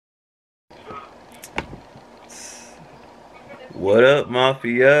What up,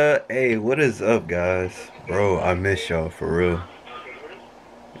 Mafia? Hey, what is up, guys? Bro, I miss y'all for real.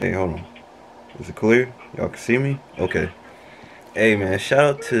 Hey, hold on. Is it clear? Y'all can see me? Okay. Hey, man, shout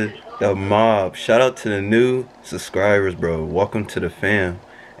out to the mob. Shout out to the new subscribers, bro. Welcome to the fam.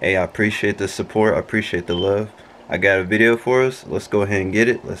 Hey, I appreciate the support. I appreciate the love. I got a video for us. Let's go ahead and get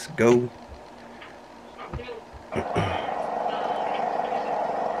it. Let's go. Can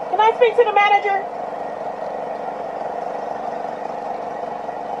I speak to the manager?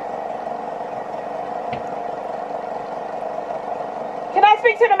 Can I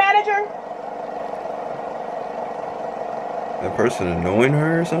speak to the manager? That person annoying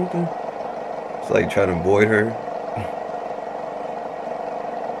her or something? It's like trying to avoid her.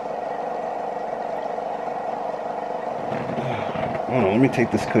 Hold on, let me take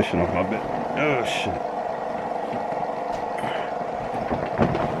this cushion off my bed. Oh, shit.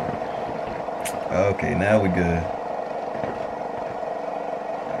 Okay, now we good.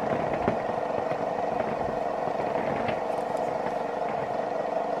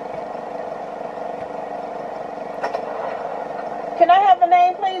 Can I have the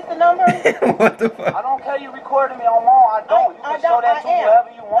name, please? The number? What the fuck? I don't care you recording me on mom. I don't. You can show that to whoever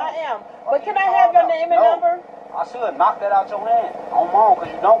you want. I am. But can I have your name and number? I should knock that out your hand on mom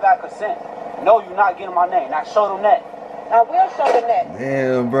because you don't got consent. No, you're not getting my name. Now show them that. I will show them that.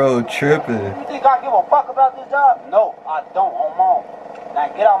 Damn, bro, tripping. You think I give a fuck about this job? No, I don't on mom. Now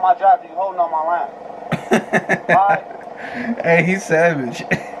get out my job. You holding on my line. Bye. Hey, he's savage.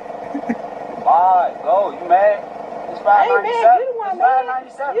 Bye. Go. You mad? It's 597. I ain't mad. You the one mad.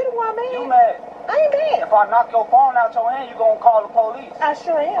 597. You the one mad. You mad? I ain't mad. If I knock your phone out your hand, you gonna call the police. I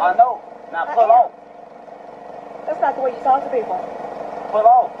sure am. I know. Now pull off. That's not the way you talk to people. Pull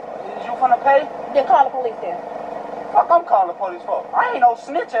off. Is you finna pay? Then call the police then. Fuck I'm calling the police for? I ain't no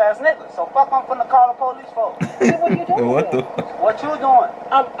snitch ass nigga, so fuck I'm finna call the police for. Then what are you doing? What the? What you doing?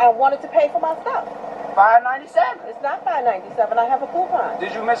 I wanted to pay for my stuff. $5.97. It's not $5.97. I have a coupon.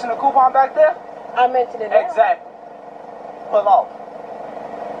 Did you mention the coupon back there? I mentioned it now. Exactly. Pull off.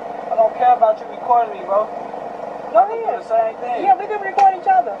 I don't care about you recording me, bro. Go Do ahead. the same thing. Yeah, we can record each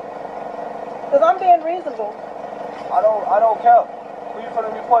other. Because I'm being reasonable. I don't care. Who you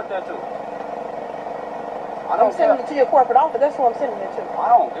finna report that to? I I'm don't care. sending it to your corporate office. That's who I'm sending it to. I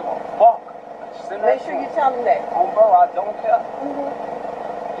don't give a fuck. Send that Make sure to you me. tell them that. Oh, bro, I don't care.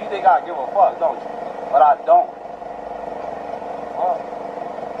 You think I give a fuck, don't you? But I don't. Well,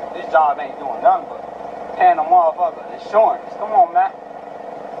 this job ain't doing nothing but paying a motherfucker insurance. Come on, man.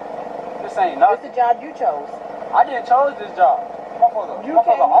 This ain't It's nothing. the job you chose. I didn't chose this job. You Motherfucker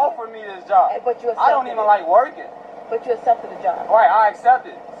came here? offered me this job. But you I don't accepted even it. like working. But you accepted the job. Right, I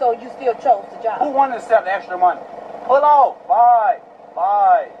accepted. So you still chose the job. Who wanted to accept extra money? Pull off. Bye.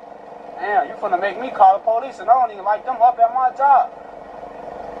 Bye. Damn, you finna make me call the police and I don't even like them up at my job.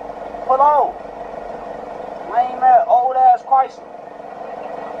 Pull off. Lame ass, old ass Chrysler.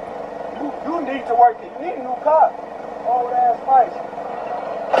 You need to work it. You need a new car. Old ass Chrysler.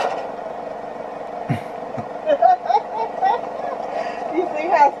 You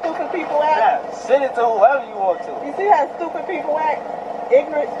see how stupid people act? Yeah, send it to whoever you want to. You see how stupid people act?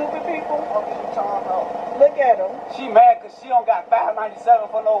 Ignorant, stupid people? What is you talking about? Look at them. She mad because she don't got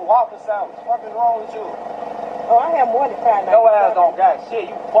 $5.97 for no Whopper sandwich. What is wrong with you? Oh, I have more than $5.97. Your ass don't got shit.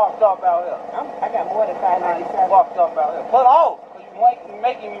 You fucked up out here. I got more than You $5.97. fucked up out here. Put off. Because you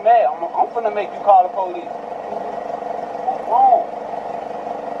making me mad. I'm finna make you call the police. What's wrong?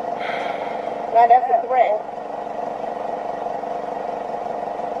 Now that's a threat.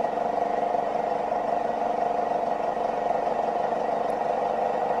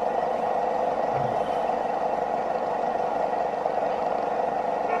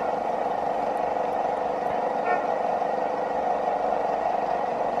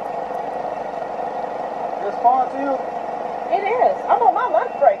 This phone to you? It is. I'm on my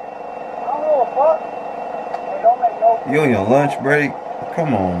lunch break. I don't know a fuck. It don't make no You on your lunch break?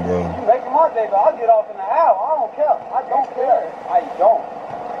 Come on, bro. You making my day, but I'll get off in an hour. I don't care. I don't care. I don't.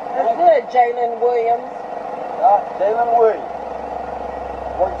 That's good, Jalen Williams. Jalen Williams.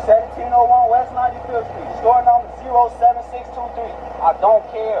 Work 1701 West 95th Street. Store number 07623. I don't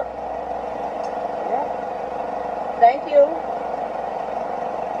care. Yeah. Thank you.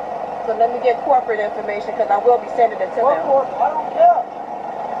 So let me get corporate information because I will be sending it to them. I don't care.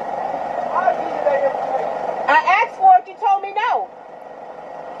 I'll give you that information. I asked for it. You told me no.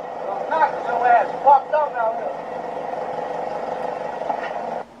 I'm not because your ass fucked up out here.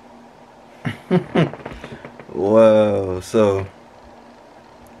 Whoa, so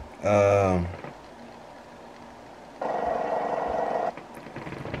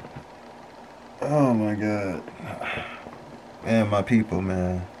oh my god. Man, my people,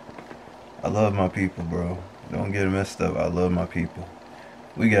 man. I love my people, bro. Don't get it messed up. I love my people.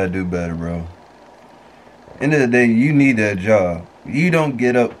 We gotta do better, bro. End of the day, you need that job. You don't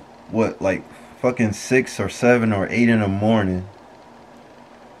get up, what, like fucking 6 or 7 or 8 in the morning.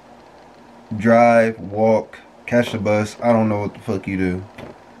 Drive, walk, catch the bus. I don't know what the fuck you do.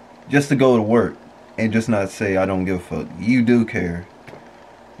 Just to go to work and just not say I don't give a fuck. You do care.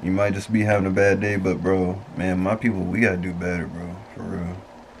 You might just be having a bad day, but bro, man, my people, we gotta do better, bro. For real.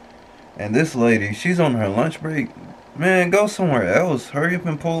 And this lady, she's on her lunch break. Man, go somewhere else. Hurry up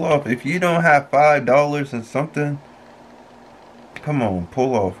and pull off. If you don't have $5 and something, come on,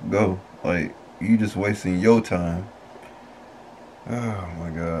 pull off, go. Like, you just wasting your time. Oh my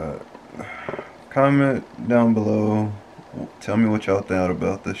god. Comment down below. Tell me what y'all thought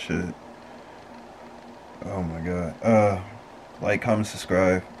about this shit. Oh my god. Like, comment,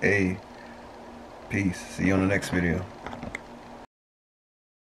 subscribe. Hey, peace. See you on the next video.